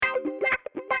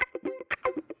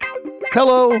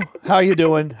Hello, how you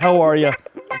doing? How are you?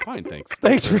 I'm fine, thanks.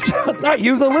 Thanks for not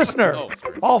you, the listener. Oh,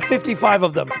 sorry. All 55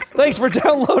 of them. Thanks for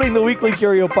downloading the weekly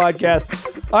Curio podcast.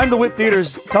 I'm the WIP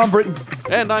Theater's Tom Britton.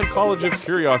 And I'm College of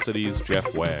Curiosities'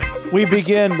 Jeff Wagg. We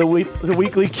begin the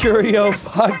weekly Curio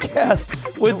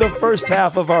podcast with the first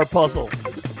half of our puzzle.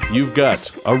 You've got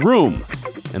a room,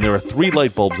 and there are 3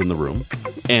 light bulbs in the room,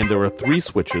 and there are 3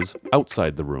 switches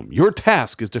outside the room. Your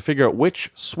task is to figure out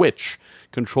which switch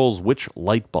controls which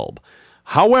light bulb.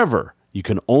 However, you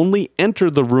can only enter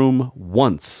the room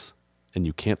once, and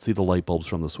you can't see the light bulbs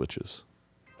from the switches.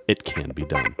 It can be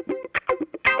done.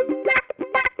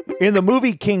 In the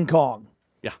movie King Kong,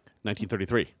 Yeah,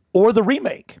 1933. or the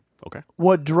remake, Okay.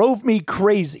 what drove me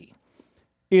crazy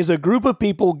is a group of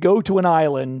people go to an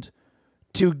island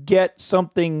to get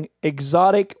something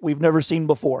exotic we've never seen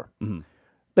before. Mm-hmm.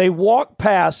 They walk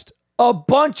past a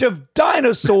bunch of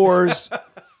dinosaurs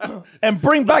and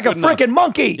bring back a freaking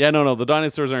monkey. Yeah, no, the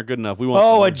dinosaurs aren't good enough. We want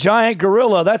Oh, a giant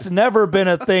gorilla. That's never been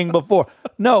a thing before.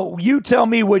 No, you tell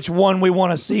me which one we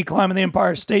want to see climbing the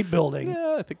Empire State Building.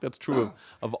 Yeah, I think that's true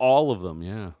of all of them,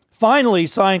 yeah. Finally,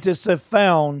 scientists have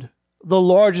found the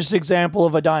largest example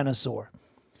of a dinosaur.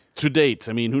 To date,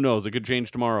 I mean, who knows? It could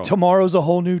change tomorrow. Tomorrow's a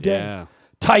whole new day. Yeah.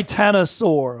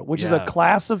 Titanosaur, which is a Yeah.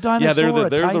 class of dinosaur. Yeah,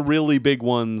 they're type. the really big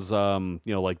ones,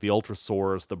 like the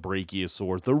Ultrasaurus, the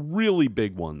Brachiosaurs, the really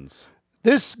big ones.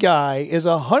 This guy is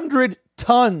 100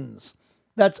 tons.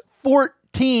 That's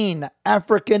 14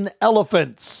 African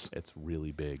elephants. It's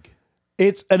really big.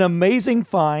 It's an amazing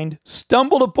find,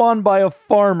 stumbled upon by a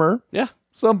farmer. Yeah.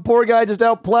 Some poor guy just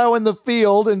out plowing the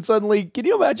field, and suddenly, can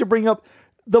you imagine bring up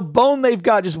the bone they've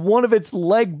got? Just one of its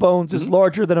leg bones is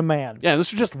larger than a man. Yeah,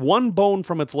 this is just one bone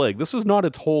from its leg. This is not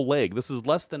its whole leg. This is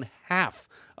less than half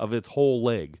of its whole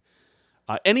leg.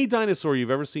 Any dinosaur you've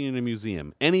ever seen in a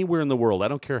museum, anywhere in the world, I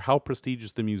don't care how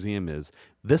prestigious the museum is,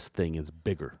 this thing is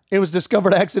bigger. It was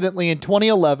discovered accidentally in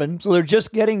 2011, so they're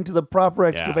just getting to the proper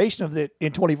excavation of it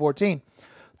in 2014.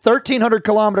 1,300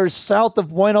 kilometers south of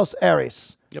Buenos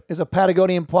Aires is a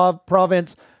Patagonian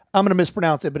province. I'm going to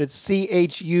mispronounce it, but it's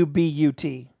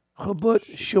Chubut.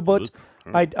 Chubut.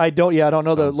 I don't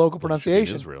know the local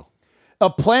pronunciation. Israel. A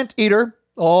plant eater.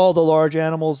 All the large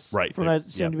animals from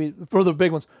that seem to be for the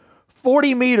big ones.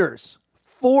 40 meters.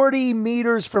 40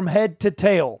 meters from head to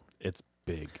tail. It's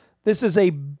big. This is a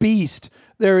beast.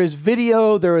 There is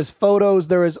video, there is photos,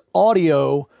 there is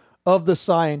audio of the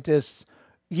scientists.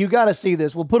 You got to see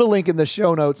this. We'll put a link in the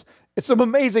show notes. It's some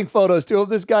amazing photos, too, of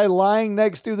this guy lying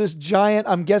next to this giant,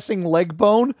 I'm guessing, leg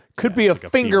bone. Could be a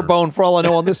finger femur. bone for all I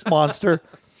know on this monster.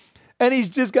 And he's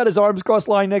just got his arms crossed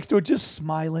lying next to it, just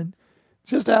smiling,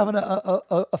 just having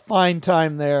a fine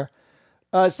time there.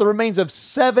 It's the remains of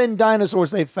 7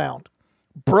 dinosaurs they've found.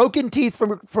 Broken teeth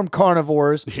from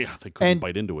carnivores. Yeah, they couldn't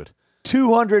bite into it.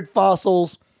 200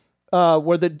 fossils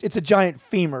where it's a giant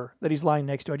femur that he's lying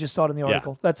next to. I just saw it in the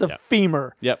article. That's a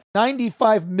femur. Yep.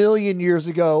 95 million years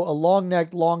ago, a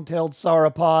long-necked, long-tailed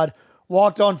sauropod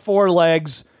walked on 4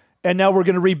 legs, and now we're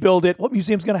going to rebuild it. What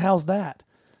museum's going to house that?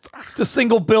 Just a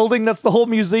single building? That's the whole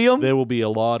museum? There will be a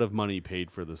lot of money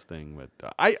paid for this thing.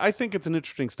 But I think it's an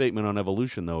interesting statement on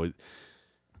evolution, though.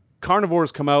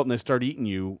 Carnivores come out and they start eating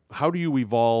you. How do you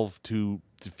evolve to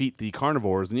defeat the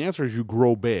carnivores? And the answer is you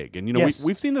grow big. And,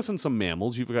 we've seen this in some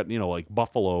mammals. You've got, like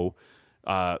buffalo,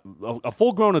 a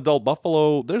full-grown adult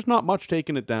buffalo, there's not much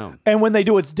taking it down. And when they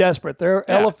do, it's desperate. There are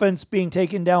elephants being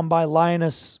taken down by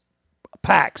lioness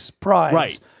packs, prides.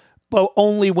 Right. But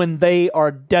only when they are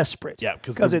desperate. Yeah,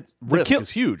 because the risk is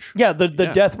huge. Yeah, the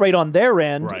death rate on their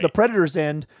end, the predator's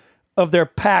end of their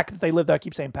pack that they live there. I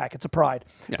keep saying pack, it's a pride.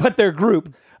 Yeah. But their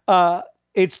group,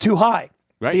 it's too high.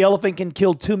 Right. The elephant can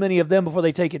kill too many of them before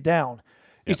they take it down.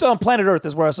 You saw on Planet Earth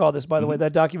is where I saw this, by the way,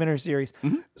 that documentary series.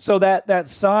 Mm-hmm. So that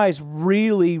size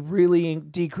really, really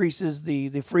decreases the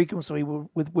frequency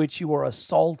with which you are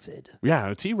assaulted. Yeah,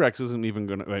 a T-Rex isn't even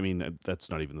going to, I mean, that's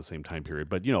not even the same time period.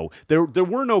 But, there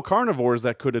were no carnivores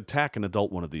that could attack an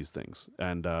adult one of these things.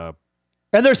 And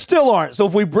there still aren't. So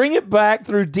if we bring it back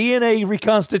through DNA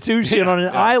reconstitution on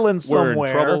an island somewhere. We're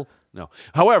in trouble. No.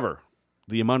 However,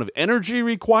 the amount of energy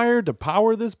required to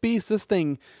power this beast, this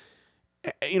thing,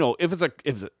 if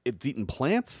it's eating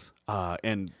plants,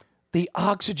 and the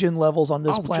oxygen levels on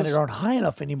this planet aren't high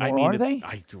enough anymore, are they?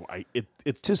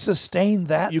 It's to sustain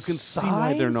that. You can size? see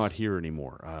why they're not here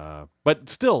anymore. But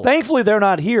still, thankfully they're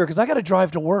not here because I got to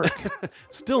drive to work.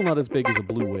 Still not as big as a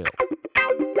blue whale.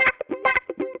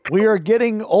 We are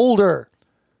getting older.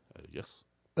 Yes.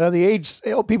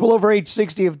 People over age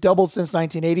 60 have doubled since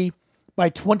 1980. By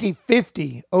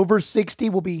 2050, over 60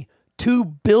 will be 2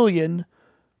 billion,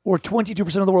 or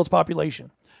 22% of the world's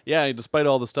population. Yeah, despite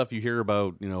all the stuff you hear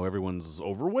about, everyone's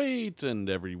overweight and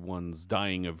everyone's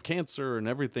dying of cancer and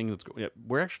everything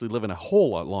we're actually living a whole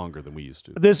lot longer than we used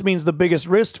to. This means the biggest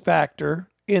risk factor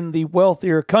in the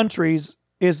wealthier countries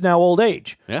is now old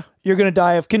age. Yeah. You're going to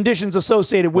die of conditions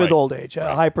associated with old age.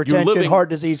 Hypertension, heart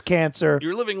disease, cancer.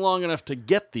 You're living long enough to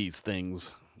get these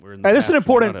things. And this is an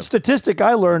important statistic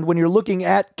I learned when you're looking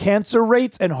at cancer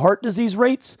rates and heart disease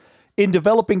rates in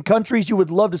developing countries. You would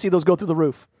love to see those go through the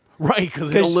roof. Right, because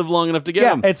they don't live long enough to get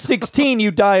them. At 16, you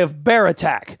die of bear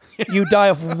attack. You die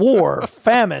of war,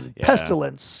 famine,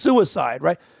 pestilence, suicide,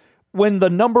 right? When the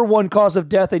number one cause of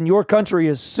death in your country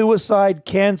is suicide,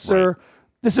 cancer,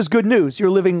 this is good news.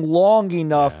 You're living long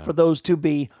enough for those to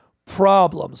be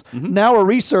problems. Mm-hmm. Now a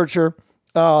researcher,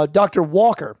 Dr.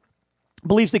 Walker,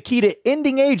 believes the key to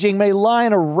ending aging may lie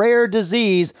in a rare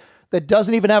disease that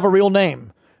doesn't even have a real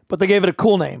name, but they gave it a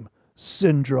cool name.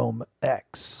 Syndrome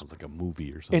X. Sounds like a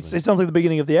movie or something. It sounds like the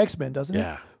beginning of the X-Men, doesn't it?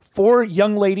 Yeah. 4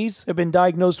 young ladies have been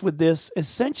diagnosed with this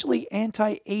essentially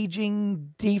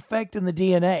anti-aging defect in the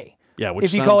DNA. Yeah, which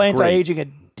if you call anti-aging a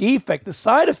defect, the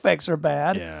side effects are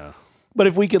bad. Yeah. But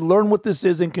if we could learn what this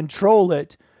is and control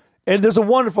it, and there's a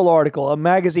wonderful article, a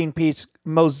magazine piece,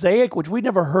 Mosaic, which we'd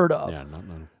never heard of. Yeah,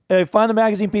 none. I find a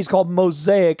magazine piece called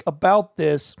Mosaic about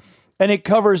this, and it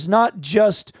covers not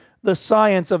just the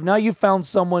science of now you found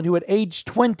someone who at age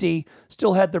 20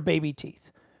 still had their baby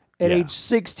teeth. At age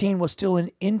 16 was still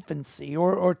in infancy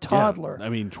or toddler. Yeah. I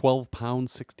mean, 12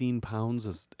 pounds, 16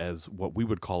 pounds as what we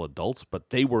would call adults, but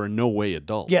they were in no way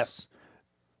adults. Yes.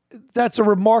 That's a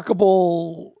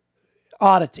remarkable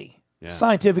oddity,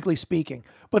 scientifically speaking.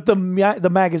 But the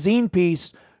magazine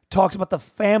piece talks about the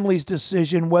family's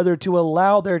decision whether to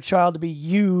allow their child to be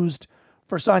used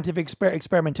for scientific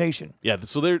experimentation. Yeah,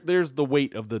 so there's the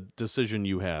weight of the decision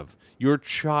you have. Your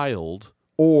child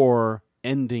or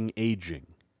ending aging.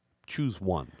 Choose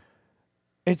one.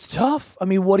 It's tough. I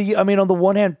mean, on the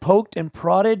one hand, poked and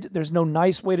prodded, there's no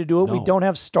nice way to do it. No. We don't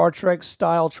have Star Trek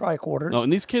style tricorders. No,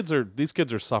 and these kids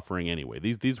are suffering anyway.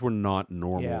 These were not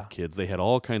normal kids. They had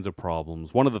all kinds of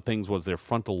problems. One of the things was their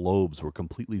frontal lobes were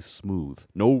completely smooth.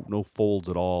 No folds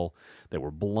at all. They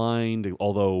were blind,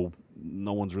 although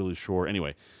no one's really sure.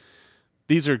 Anyway,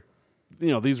 these were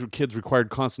kids required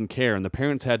constant care, and the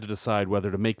parents had to decide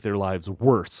whether to make their lives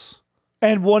worse.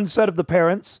 And one set of the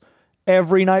parents,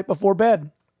 every night before bed,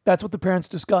 that's what the parents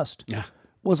discussed. Yeah.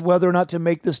 Was whether or not to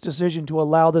make this decision to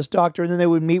allow this doctor, and then they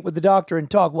would meet with the doctor and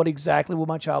talk, what exactly will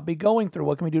my child be going through?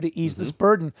 What can we do to ease this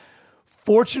burden?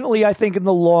 Fortunately, I think in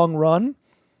the long run,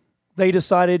 they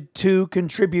decided to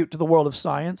contribute to the world of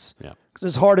science. Yeah. Because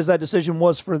as hard as that decision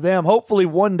was for them, hopefully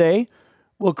one day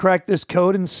we'll crack this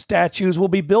code and statues will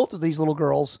be built of these little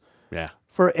girls. Yeah.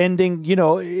 For ending,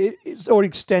 or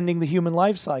extending the human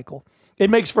life cycle. It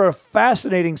makes for a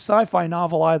fascinating sci-fi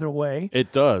novel either way.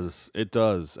 It does.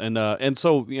 And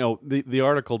so, the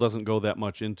article doesn't go that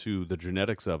much into the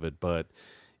genetics of it, but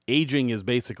aging is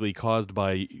basically caused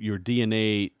by your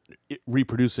DNA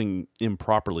reproducing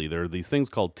improperly. There are these things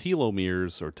called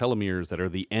telomeres or telomeres that are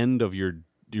the end of your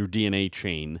DNA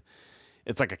chain.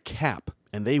 It's like a cap,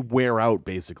 and they wear out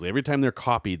basically. Every time they're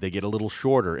copied, they get a little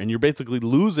shorter, and you're basically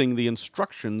losing the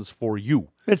instructions for you.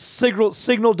 It's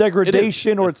signal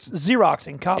degradation, or it's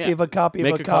Xeroxing, copy of a copy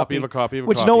Make of a copy of a copy of a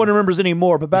which copy. no one remembers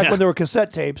anymore, but back when there were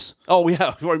cassette tapes. Oh,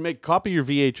 yeah, or copy your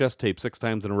VHS tape 6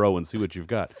 times in a row and see what you've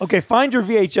got. Okay, find your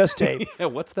VHS tape. Yeah,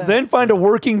 what's that? Then find a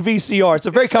working VCR. It's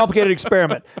a very complicated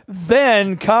experiment.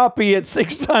 Then copy it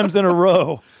 6 times in a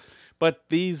row. But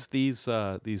these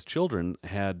children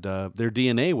had their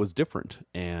DNA was different,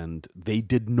 and they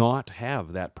did not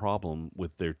have that problem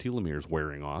with their telomeres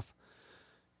wearing off.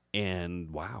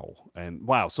 And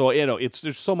wow. So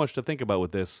there's so much to think about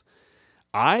with this.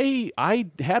 I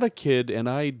had a kid, and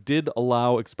I did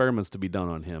allow experiments to be done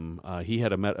on him. He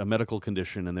had a medical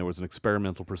condition, and there was an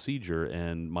experimental procedure.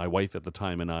 And my wife at the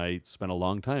time and I spent a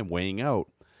long time weighing out.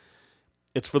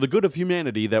 It's for the good of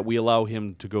humanity that we allow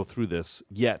him to go through this.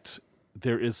 Yet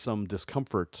there is some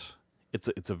discomfort.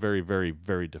 It's a very, very,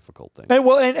 very difficult thing.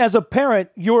 And as a parent,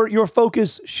 your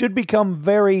focus should become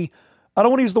very, I don't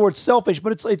want to use the word selfish,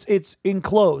 but it's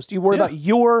enclosed. You worry about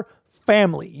your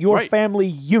family, your family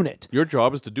unit. Your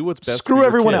job is to do what's best. Screw for your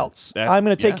everyone kid. else. I'm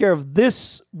going to take care of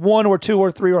this 1 or 2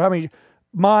 or 3 or how many,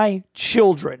 my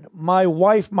children, my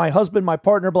wife, my husband, my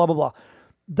partner, blah, blah, blah.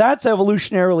 That's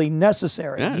evolutionarily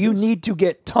necessary. Yeah, you need to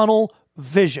get tunnel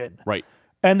vision. Right.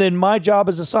 And then my job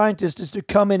as a scientist is to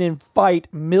come in and fight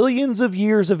millions of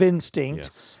years of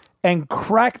instinct and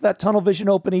crack that tunnel vision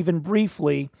open even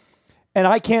briefly. And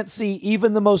I can't see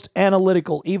even the most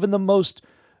analytical, even the most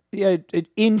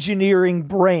engineering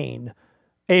brain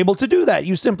able to do that.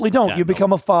 You simply don't. You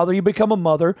become a father, you become a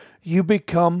mother, you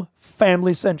become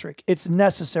family-centric. It's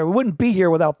necessary. We wouldn't be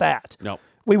here without that. No.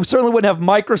 We certainly wouldn't have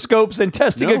microscopes and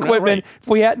testing equipment if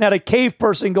we hadn't had a cave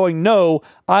person going, no,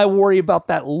 I worry about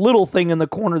that little thing in the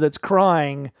corner that's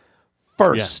crying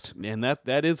first. Yes, and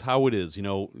that is how it is.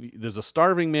 There's a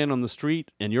starving man on the street,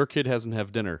 and your kid hasn't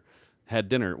had dinner.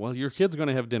 Well, your kid's going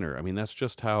to have dinner. I mean, that's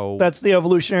just how... That's the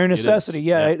evolutionary necessity.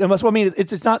 Yeah. And that's what I mean.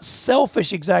 It's not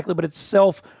selfish exactly, but it's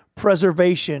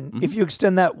self-preservation if you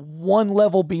extend that one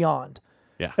level beyond.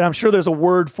 Yeah. And I'm sure there's a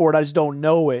word for it. I just don't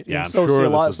know it. Yeah,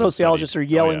 and sociologists are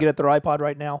yelling it at their iPod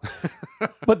right now.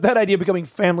 But that idea of becoming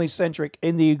family-centric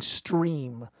in the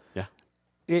extreme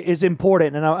is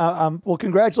important. And well,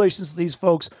 congratulations to these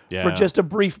folks for just a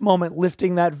brief moment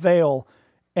lifting that veil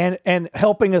and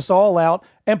helping us all out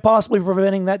and possibly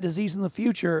preventing that disease in the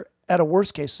future at a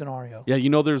worst-case scenario. Yeah,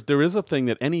 there is a thing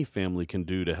that any family can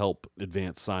do to help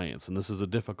advance science, and this is a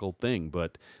difficult thing,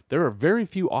 but there are very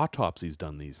few autopsies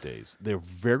done these days. They're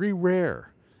very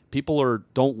rare. People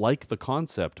don't like the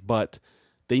concept, but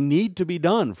they need to be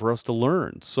done for us to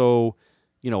learn. So,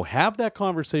 have that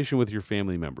conversation with your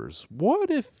family members. What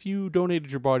if you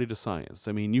donated your body to science?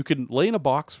 I mean, you can lay in a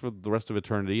box for the rest of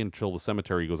eternity until the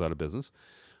cemetery goes out of business,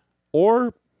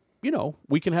 or...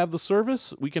 we can have the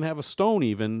service, we can have a stone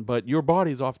even, but your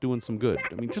body's off doing some good.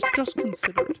 I mean, just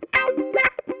consider it.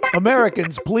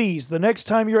 Americans, please, the next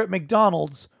time you're at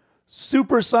McDonald's,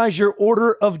 supersize your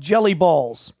order of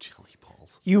Jellyballs.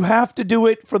 Jellyballs. You have to do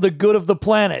it for the good of the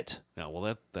planet. Yeah,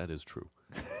 well, that is true.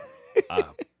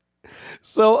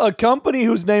 So a company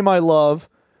whose name I love,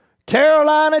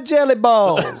 Carolina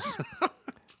Jellyballs.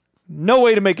 No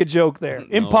way to make a joke there.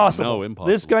 Impossible. No,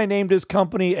 impossible. This guy named his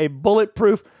company a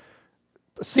bulletproof...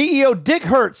 CEO Dick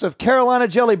Hertz of Carolina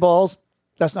Jellyballs,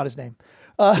 that's not his name,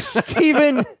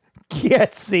 Stephen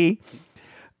Gietze,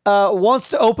 wants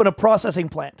to open a processing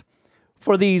plant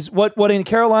for these, what in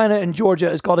Carolina and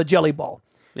Georgia is called a jellyball.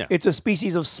 Yeah. It's a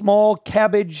species of small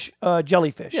cabbage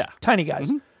jellyfish, tiny guys.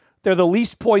 Mm-hmm. They're the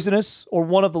least poisonous, or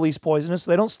one of the least poisonous.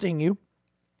 They don't sting you.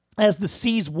 As the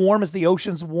seas warm, as the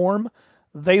oceans warm,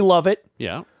 they love it.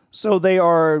 Yeah. So they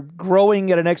are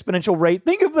growing at an exponential rate.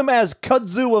 Think of them as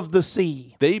kudzu of the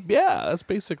sea. That's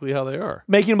basically how they are.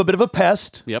 Making them a bit of a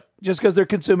pest. Yep. Just because they're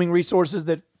consuming resources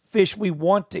that fish we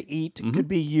want to eat could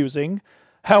be using.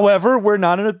 However, we're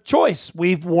not in a choice.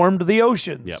 We've warmed the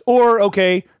oceans. Yep. Or,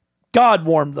 okay, God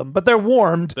warmed them, but they're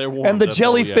warmed. And the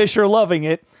jellyfish are loving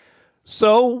it.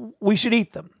 So we should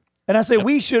eat them. And I say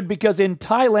we should because in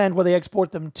Thailand, where they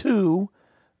export them to,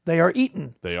 they are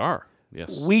eaten. They are.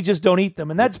 Yes. We just don't eat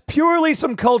them. And that's purely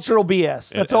some cultural BS.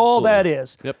 That's all that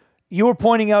is. Yep. You were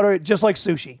pointing out just like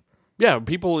sushi. Yeah,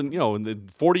 people in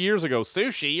 40 years ago,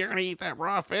 sushi, you're going to eat that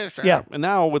raw fish. Yeah. And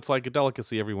now it's like a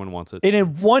delicacy. Everyone wants it. And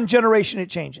in one generation, it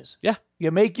changes. Yeah.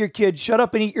 You make your kid shut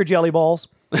up and eat your jelly balls.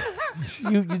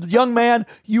 you young man,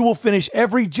 you will finish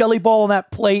every jelly ball on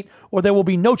that plate or there will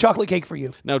be no chocolate cake for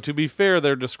you. Now, to be fair,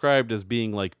 they're described as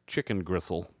being like chicken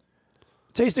gristle.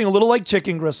 Tasting a little like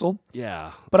chicken gristle.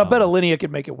 Yeah. But I bet Alinea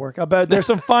could make it work. I bet there's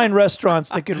some fine restaurants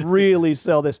that could really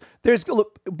sell this.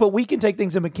 But we can take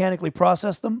things and mechanically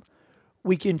process them.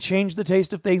 We can change the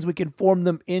taste of things. We can form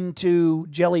them into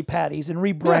jelly patties and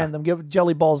rebrand them. Give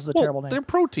jelly balls a terrible name. They're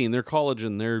protein. They're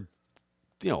collagen. They're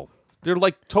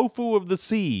like tofu of the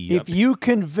sea. If you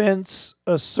convince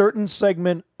a certain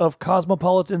segment of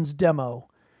Cosmopolitan's demo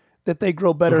that they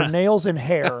grow better nails and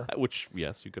hair. Which,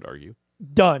 yes, you could argue.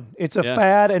 Done. It's a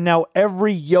fad, and now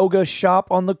every yoga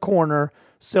shop on the corner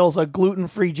sells a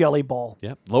gluten-free jelly ball.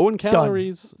 Yep. Low in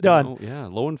calories. Done.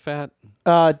 Low in fat.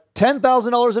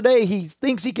 $10,000 a day he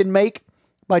thinks he can make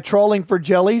by trawling for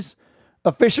jellies.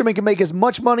 A fisherman can make as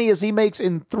much money as he makes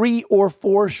in 3 or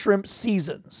 4 shrimp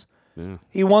seasons. Yeah.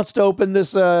 He wants to open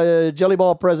this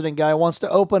Jellyball president guy wants to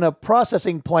open a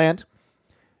processing plant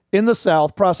in the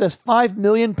South, process 5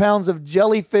 million pounds of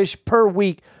jellyfish per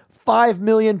week. 5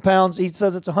 million pounds. He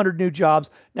says it's 100 new jobs.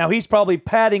 Now, he's probably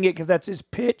padding it because that's his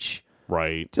pitch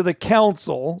to the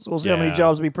council. So we'll see how many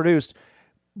jobs will be produced.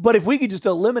 But if we could just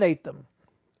eliminate them.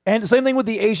 And the same thing with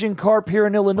the Asian carp here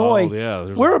in Illinois.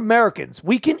 We're Americans.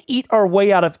 We can eat our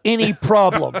way out of any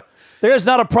problem. There's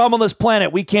not a problem on this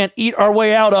planet we can't eat our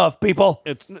way out of, people.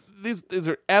 These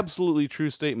are absolutely true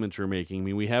statements you're making. I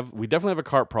mean, we definitely have a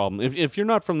carp problem. If you're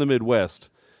not from the Midwest,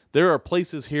 there are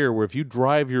places here where if you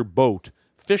drive your boat,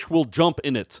 fish will jump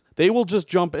in it. They will just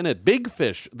jump in it. Big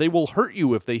fish, they will hurt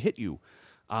you if they hit you.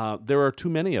 There are too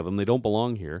many of them. They don't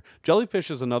belong here.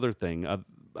 Jellyfish is another thing,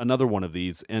 another one of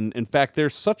these. And in fact,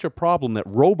 there's such a problem that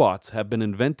robots have been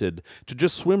invented to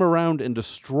just swim around and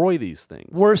destroy these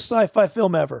things. Worst sci-fi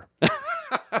film ever.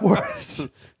 Worst.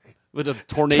 With a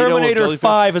tornado. Terminator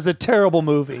 5 is a terrible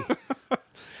movie.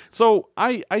 So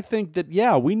I think that,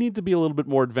 we need to be a little bit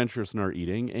more adventurous in our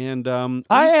eating. And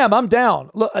I'm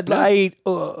down. Look, I eat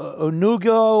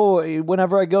onugo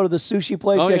whenever I go to the sushi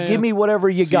place. Give me whatever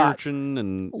you sea got. Urchin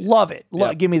and love it.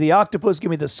 Give me the octopus.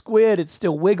 Give me the squid. It's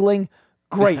still wiggling.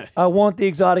 Great. I want the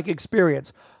exotic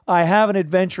experience. I have an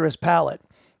adventurous palate.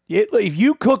 If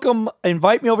you cook them,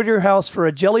 invite me over to your house for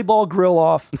a Jellyball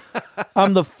grill-off.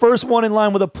 I'm the first one in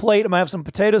line with a plate. I'm going to have some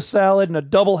potato salad and a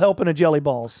double helping of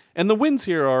Jellyballs. And the wins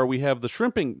here are we have the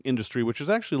shrimping industry, which is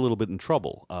actually a little bit in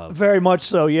trouble. Very much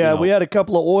so, yeah. We had a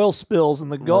couple of oil spills in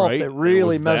the Gulf that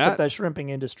really messed up that shrimping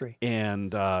industry.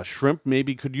 And shrimp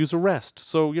maybe could use a rest.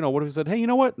 So, what if we said, hey, you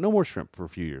know what? No more shrimp for a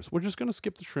few years. We're just going to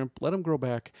skip the shrimp, let them grow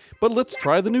back. But let's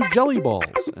try the new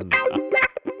Jellyballs. And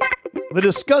the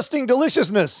disgusting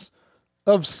deliciousness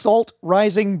of salt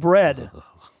rising bread.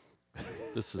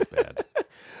 This is bad.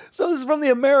 So this is from the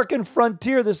American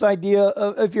frontier, this idea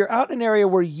of if you're out in an area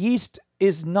where yeast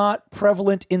is not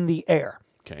prevalent in the air.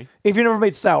 Okay. If you never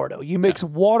made sourdough, you mix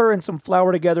water and some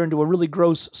flour together into a really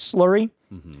gross slurry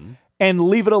and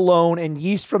leave it alone, and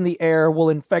yeast from the air will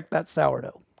infect that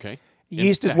sourdough. Okay.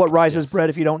 Yeast is what rises bread,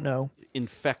 if you don't know.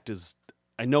 Infect is...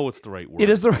 I know it's the right word. It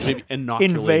is the maybe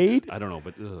inoculate. Invade. I don't know,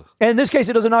 but and in this case,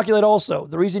 it does inoculate also.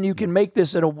 The reason you can make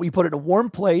this you put it in a warm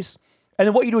place, and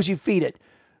then what you do is you feed it.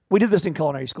 We did this in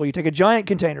culinary school. You take a giant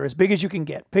container as big as you can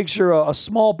get. Picture a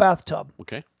small bathtub.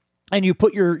 Okay. And you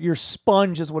put your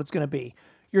sponge is what it's going to be.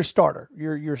 Your starter,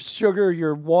 your sugar,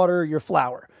 your water, your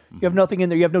flour. You have nothing in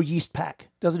there. You have no yeast pack.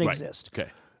 Doesn't exist. Okay.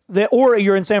 Or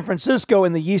you're in San Francisco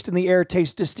and the yeast in the air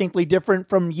tastes distinctly different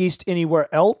from yeast anywhere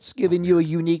else, giving you a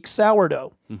unique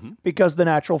sourdough because the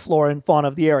natural flora and fauna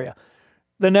of the area.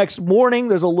 The next morning,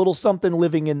 there's a little something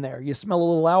living in there. You smell a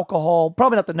little alcohol,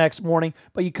 probably not the next morning,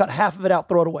 but you cut half of it out,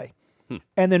 throw it away.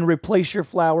 And then replace your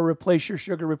flour, replace your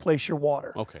sugar, replace your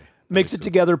water. Okay. Mix it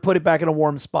together, put it back in a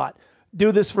warm spot.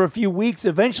 Do this for a few weeks.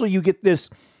 Eventually, you get this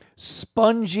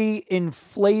spongy,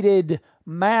 inflated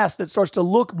mass that starts to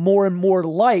look more and more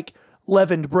like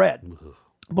leavened bread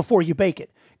before you bake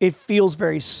it. It feels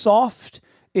very soft.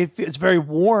 It's very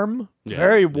warm,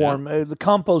 very warm. The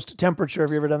compost temperature,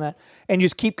 have you ever done that? And you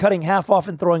just keep cutting half off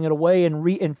and throwing it away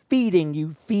and feeding.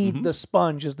 You feed the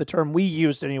sponge is the term we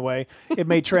used anyway. It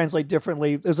may translate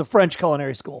differently. It was a French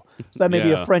culinary school. So that may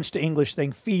be a French to English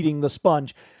thing, feeding the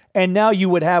sponge. And now we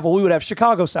would have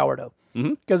Chicago sourdough.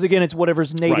 Because again, it's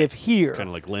whatever's native here. It's kind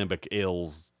of like lambic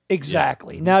ales.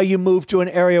 Exactly. Now you move to an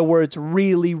area where it's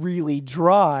really, really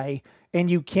dry and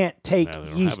you can't take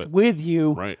yeast with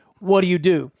you. Right. What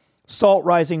do? Salt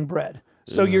rising bread.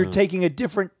 So you're taking a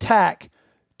different tack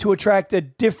to attract a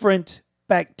different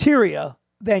bacteria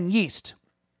than yeast.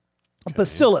 A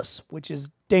bacillus, which is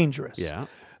dangerous. Yeah.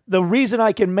 The reason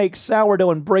I can make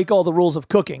sourdough and break all the rules of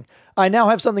cooking, I now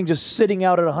have something just sitting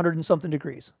out at 100 and something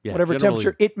degrees. Whatever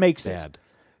temperature it makes it.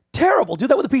 Terrible. Do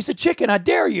that with a piece of chicken, I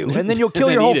dare you. And then you'll kill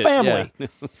your whole family.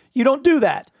 You don't do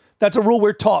that. That's a rule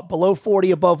we're taught. Below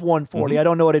 40, above 140. I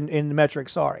don't know it in metric,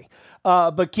 sorry.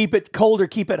 But keep it cold or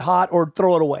keep it hot or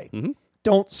throw it away.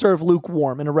 Don't serve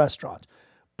lukewarm in a restaurant.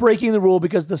 Breaking the rule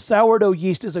because the sourdough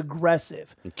yeast is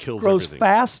aggressive. It kills grows everything.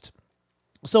 Fast.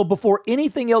 So before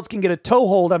anything else can get a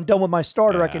toehold, I'm done with my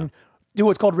starter. I can do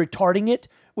what's called retarding it,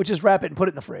 which is wrap it and put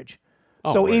it in the fridge.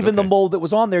 The mold that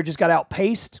was on there just got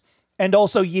outpaced. And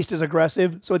also yeast is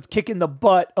aggressive, so it's kicking the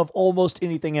butt of almost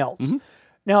anything else.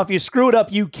 Now, if you screw it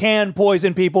up, you can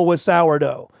poison people with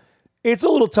sourdough. It's a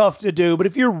little tough to do, but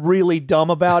if you're really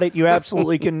dumb about it, you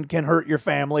absolutely can hurt your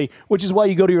family, which is why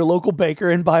you go to your local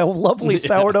baker and buy a lovely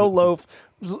sourdough loaf,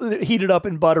 heat it up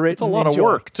and butter it. It's a lot of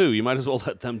work, too. You might as well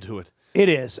let them do it. It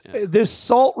is. This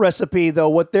salt recipe, though,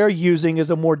 what they're using is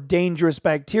a more dangerous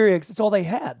bacteria because it's all they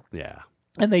had. Yeah.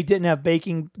 And they didn't have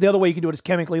baking. The other way you can do it is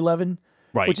chemically leavened.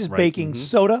 Right, which is baking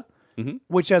soda,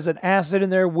 which has an acid in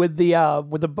there with the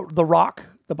rock,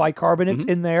 the bicarbonates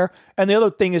in there. And the other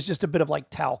thing is just a bit of like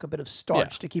talc, a bit of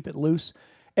starch to keep it loose.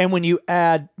 And when you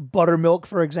add buttermilk,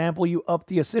 for example, you up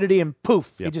the acidity and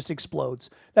poof, it just explodes.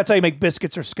 That's how you make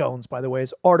biscuits or scones, by the way,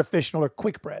 is artificial or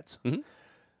quick breads.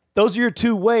 Those are your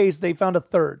two ways. They found a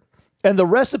third. And the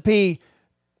recipe,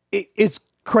 it's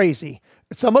crazy.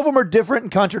 Some of them are different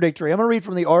and contradictory. I'm going to read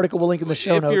from the article. We'll link in the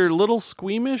show notes. If you're a little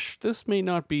squeamish, this may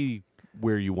not be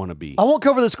where you want to be. I won't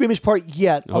cover the squeamish part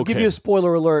yet. I'll give you a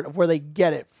spoiler alert of where they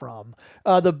get it from.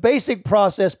 The basic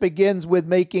process begins with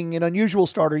making an unusual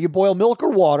starter. You boil milk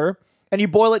or water, and you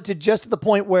boil it to just to the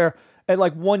point where at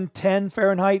like 110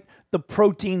 Fahrenheit, the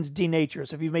proteins denature.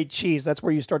 So if you've made cheese, that's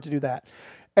where you start to do that.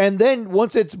 And then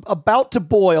once it's about to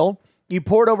boil, you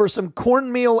pour it over some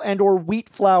cornmeal and or wheat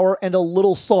flour and a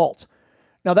little salt.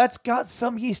 Now, that's got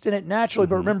some yeast in it naturally,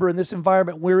 but remember, in this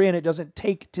environment we're in, it doesn't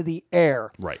take to the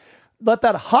air. Right. Let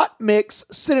that hot mix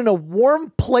sit in a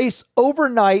warm place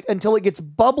overnight until it gets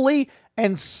bubbly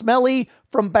and smelly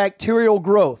from bacterial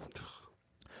growth.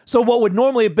 So what would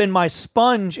normally have been my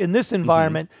sponge in this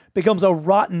environment becomes a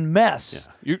rotten mess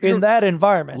in that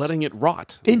environment. Letting it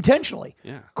rot. Intentionally.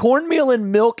 Yeah. Cornmeal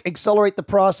and milk accelerate the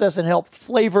process and help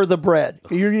flavor the bread.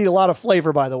 You need a lot of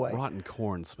flavor, by the way. Rotten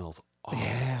corn smells awful.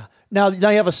 Yeah. Now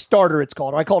you have a starter, it's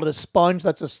called. I called it a sponge.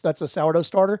 That's a sourdough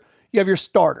starter. You have your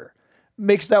starter.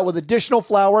 Mix that with additional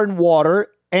flour and water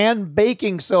and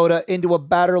baking soda into a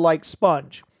batter-like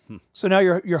sponge. So now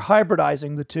you're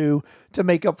hybridizing the two to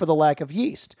make up for the lack of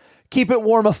yeast. Keep it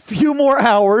warm a few more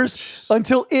hours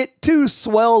until it too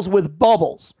swells with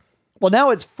bubbles. Well, now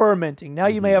it's fermenting. Now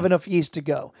you may have enough yeast to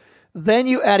go. Then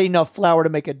you add enough flour to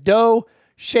make a dough,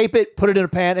 shape it, put it in a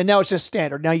pan, and now it's just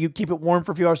standard. Now you keep it warm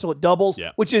for a few hours till it doubles,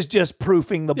 which is just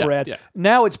proofing the bread. Yeah.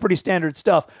 Now it's pretty standard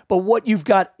stuff. But what you've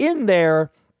got in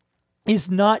there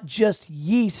is not just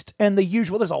yeast and the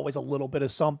usual. There's always a little bit of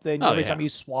something. Every time you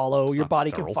swallow, your body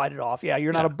can fight it off. Yeah,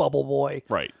 you're not a bubble boy.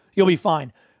 Right. You'll be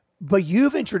fine. But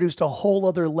you've introduced a whole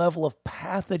other level of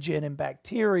pathogen and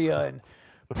bacteria and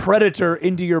predator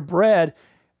into your bread.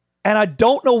 And I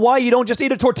don't know why you don't just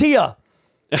eat a tortilla.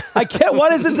 I can't. Why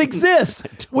does this exist?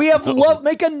 We have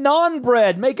make a naan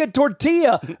bread, make a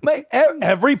tortilla.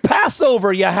 Every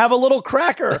Passover, you have a little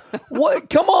cracker. What?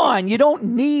 Come on, you don't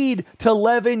need to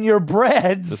leaven your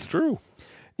breads. That's true.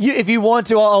 If you want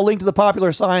to, I'll link to the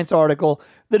Popular Science article,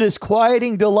 The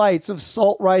Disquieting Delights of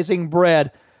Salt-Rising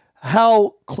Bread.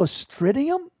 How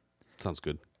Clostridium, sounds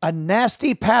good, a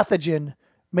nasty pathogen,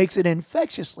 makes an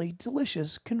infectiously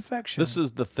delicious confection. This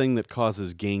is the thing that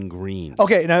causes gangrene.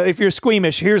 Okay, now if you're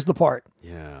squeamish, here's the part.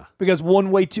 Yeah. Because one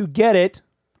way to get it,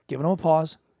 giving them a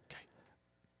pause,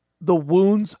 the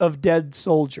wounds of dead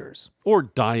soldiers. Or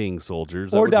dying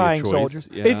soldiers. Or dying soldiers.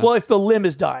 Yeah. Well, if the limb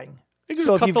is dying.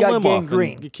 So if you've got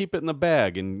gangrene. You keep it in the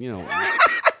bag and,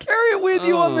 carry it with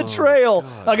you on the trail.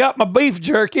 God. I got my beef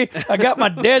jerky. I got my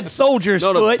dead soldier's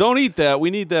foot. No, don't eat that. We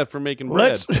need that for making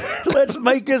bread. Let's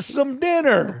make us some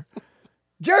dinner.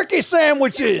 Jerky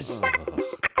sandwiches.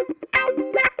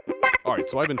 All right,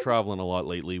 so I've been traveling a lot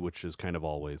lately, which is kind of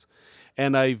always.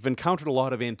 And I've encountered a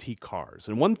lot of antique cars.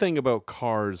 And one thing about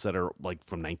cars that are like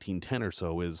from 1910 or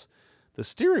so is the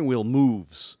steering wheel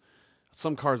moves.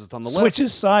 Some cars it's on the left.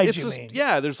 Switches sides, mean?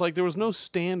 Yeah, there was no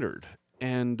standard.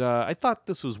 And I thought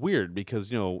this was weird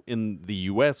because, in the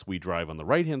U.S., we drive on the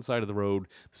right-hand side of the road,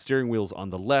 the steering wheel's on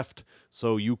the left,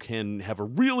 so you can have a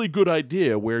really good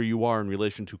idea where you are in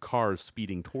relation to cars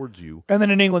speeding towards you. And then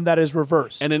in England, that is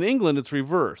reversed. And in England, it's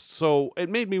reversed. So it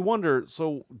made me wonder,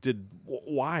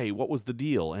 why? What was the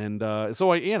deal? And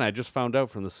I just found out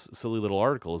from this silly little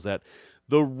article is that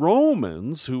the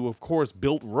Romans, who, of course,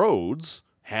 built roads,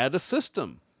 had a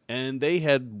system. And they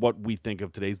had what we think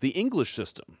of today as the English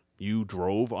system. You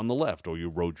drove on the left, or you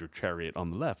rode your chariot on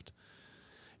the left.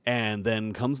 And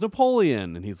then comes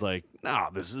Napoleon, and he's like, no,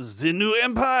 this is the new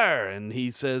empire. And he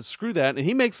says, screw that. And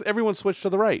he makes everyone switch to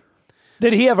the right.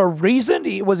 Did he have a reason?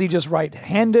 Was he just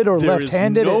right-handed or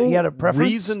left-handed? There is no he had a preference?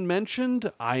 reason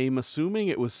mentioned. I'm assuming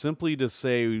it was simply to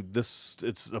say this.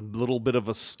 It's a little bit of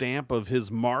a stamp of his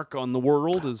mark on the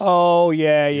world. Oh,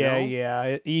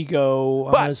 yeah. Ego.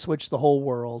 I'm going to switch the whole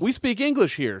world. We speak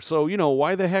English here, so,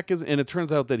 why the heck is... And it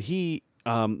turns out that he...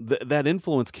 that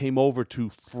influence came over to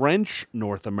French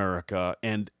North America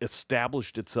and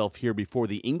established itself here before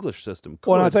the English system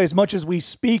could. Well, I'll tell you, as much as we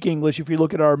speak English, if you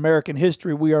look at our American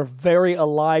history, we are very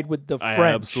allied with the French.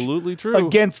 Absolutely true.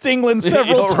 Against England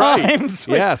several times.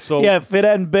 Yeah, if it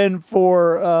hadn't been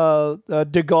for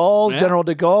de Gaulle, General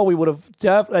de Gaulle, we would have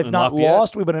if not Lafayette.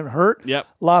 Lost, we would have been hurt. Yep.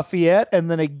 Lafayette,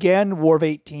 and then again, War of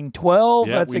 1812.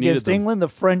 That's against England. The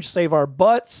French save our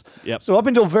butts. Yep. So up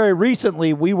until very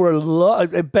recently, we were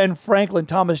Ben Franklin,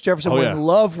 Thomas Jefferson were in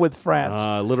love with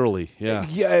France. Literally, yeah.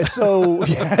 Yeah, so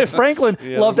Franklin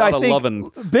loved, I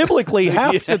think, biblically,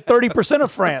 half to 30%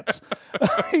 of France.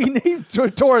 he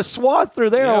tore a swath through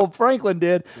there, old Franklin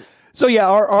did. So,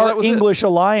 our English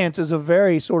alliance is a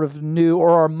very sort of new, or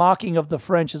our mocking of the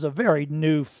French is a very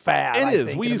new fad. It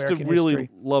is. We used to really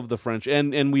love the French,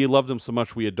 and we loved them so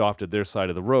much we adopted their side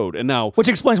of the road. And now, which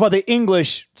explains why the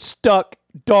English stuck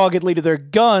doggedly to their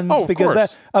guns,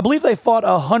 because I believe they fought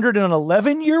a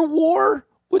 111-year war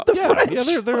with the French.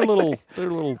 Yeah, they're a little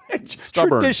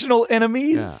stubborn. Traditional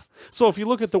enemies. Yeah. So if you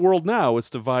look at the world now, it's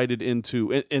divided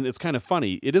into, and it's kind of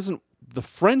funny. It isn't the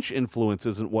French influence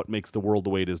isn't what makes the world the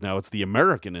way it is now. It's the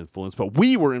American influence, but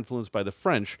we were influenced by the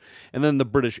French. And then the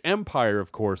British Empire,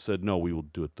 of course, said, no, we will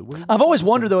do it the way. I've always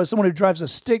wondered, though, as someone who drives a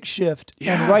stick shift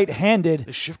and right-handed.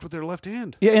 They shift with their left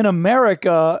hand. Yeah, in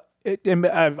America,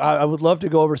 I would love to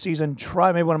go overseas and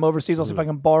try. Maybe when I'm overseas, I'll see if I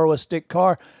can borrow a stick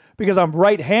car. Because I'm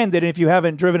right-handed, and if you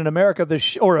haven't driven in America,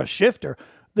 or a shifter,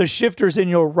 the shifter's in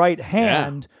your right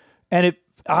hand. Yeah. And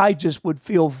I just would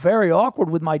feel very awkward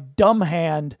with my dumb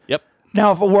hand. Yep.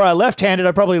 Now, if it were I left-handed,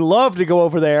 I'd probably love to go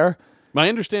over there. My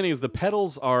understanding is the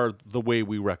pedals are the way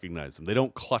we recognize them. They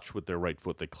don't clutch with their right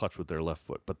foot; they clutch with their left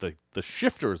foot. But the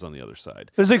shifter is on the other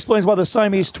side. This explains why the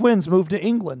Siamese twins moved to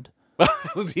England.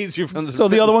 It was easier for them so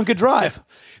the other one could drive. Yeah.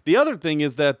 The other thing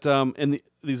is that in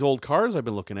these old cars I've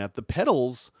been looking at, the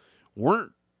pedals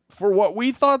weren't for what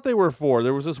we thought they were for.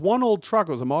 There was this one old truck.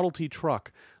 It was a Model T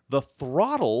truck. The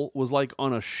throttle was like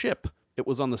on a ship. It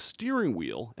was on the steering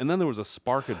wheel, and then there was a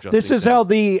spark adjusting. This is how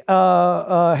the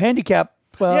handicap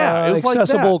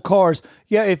accessible like cars.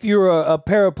 Yeah, if you're a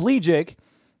paraplegic,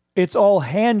 it's all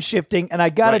hand shifting. And I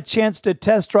got a chance to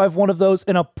test drive one of those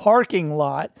in a parking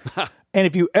lot. And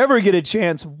if you ever get a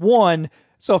chance,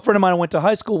 so a friend of mine I went to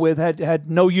high school with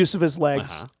had no use of his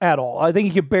legs at all. I think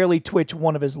he could barely twitch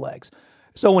one of his legs.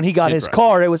 So when he got his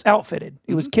car, it was outfitted.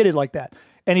 It was kitted like that.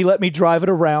 And he let me drive it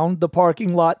around the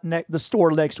parking lot, the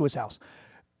store next to his house.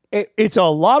 It's a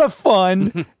lot of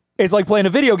fun. It's like playing a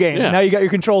video game. Yeah. Now you got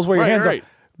your controls where your hands are.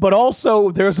 But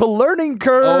also, there's a learning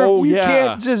curve. Oh, you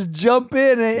can't just jump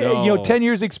in. And, 10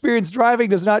 years experience driving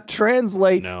does not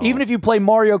translate, even if you play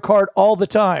Mario Kart all the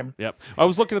time. Yep. I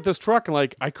was looking at this truck and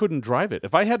I couldn't drive it.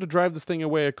 If I had to drive this thing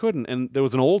away, I couldn't. And there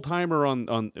was an old timer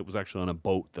on it was actually on a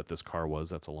boat that this car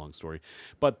was. That's a long story.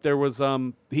 But there was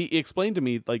he explained to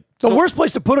me the worst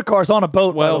place to put a car is on a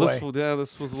boat. Well, by the way.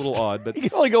 This was a little odd, but you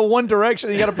can only go one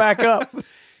direction. And you got to back up.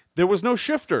 There was no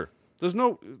shifter. This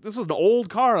is an old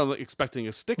car. I'm expecting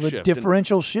a stick shift.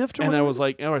 Differential shift? And I was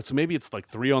like, all right, so maybe it's like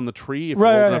 3 on the tree if you're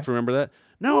old enough to remember that.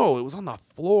 No, it was on the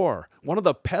floor. One of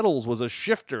the pedals was a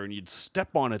shifter, and you'd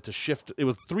step on it to shift. It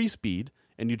was 3-speed,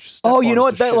 and you'd step on it. Oh, you know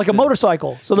what? Like a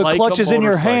motorcycle. So the clutch is in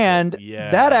your hand.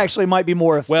 Yeah. That actually might be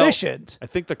more efficient. Well,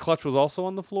 I think the clutch was also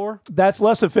on the floor. That's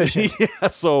less efficient.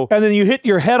 So. And then you hit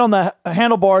your head on the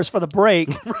handlebars for the brake.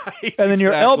 Right. And then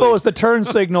your elbow is the turn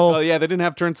signal. Oh, yeah, they didn't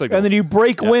have turn signals. And then you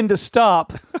brake when to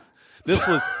stop. This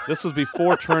was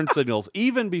before turn signals.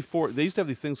 Even before, they used to have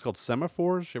these things called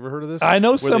semaphores. You ever heard of this? I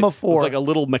know semaphore. It's like a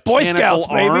little mechanical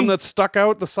arm that stuck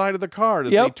out the side of the car to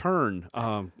say turn.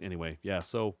 Anyway,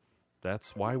 so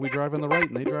that's why we drive on the right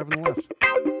and they drive on the left.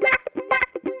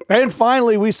 And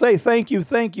finally, we say thank you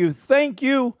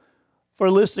for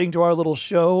listening to our little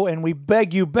show, and we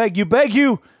beg you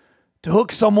to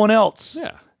hook someone else.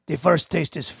 Yeah. The first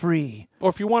taste is free. Or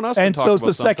if you want us to talk about something. And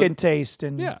so's the second taste.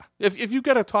 And if you've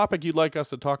got a topic you'd like us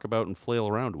to talk about and flail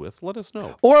around with, let us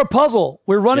know. Or a puzzle.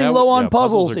 We're running low on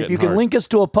puzzles. If you can link us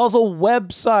to a puzzle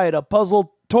website, a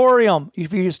puzzletorium.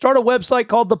 If you start a website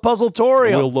called the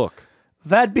Puzzletorium. We'll look.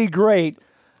 That'd be great.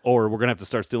 Or we're going to have to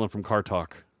start stealing from Car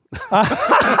Talk.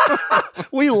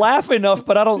 We laugh enough,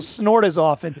 but I don't snort as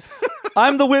often.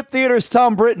 I'm the WIP Theater's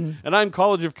Tom Britton. And I'm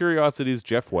College of Curiosity's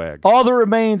Jeff Wagg. All that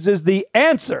remains is the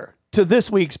answer to this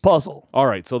week's puzzle. All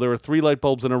right, so there are 3 light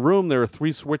bulbs in a room. There are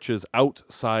 3 switches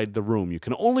outside the room. You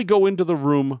can only go into the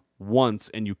room once,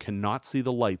 and you cannot see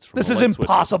the lights from the light switches. This is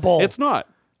impossible. It's not.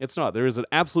 There is an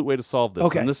absolute way to solve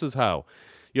this, and this is how.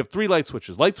 You have 3 light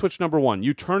switches. Light switch number 1,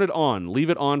 you turn it on, leave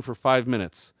it on for 5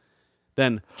 minutes.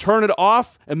 Then turn it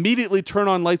off, immediately turn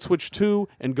on light switch 2,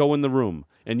 and go in the room.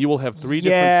 And you will have 3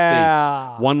 different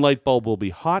states. 1 light bulb will be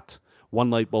hot, 1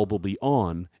 light bulb will be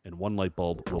on, and 1 light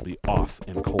bulb will be off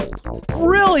and cold.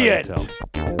 Brilliant!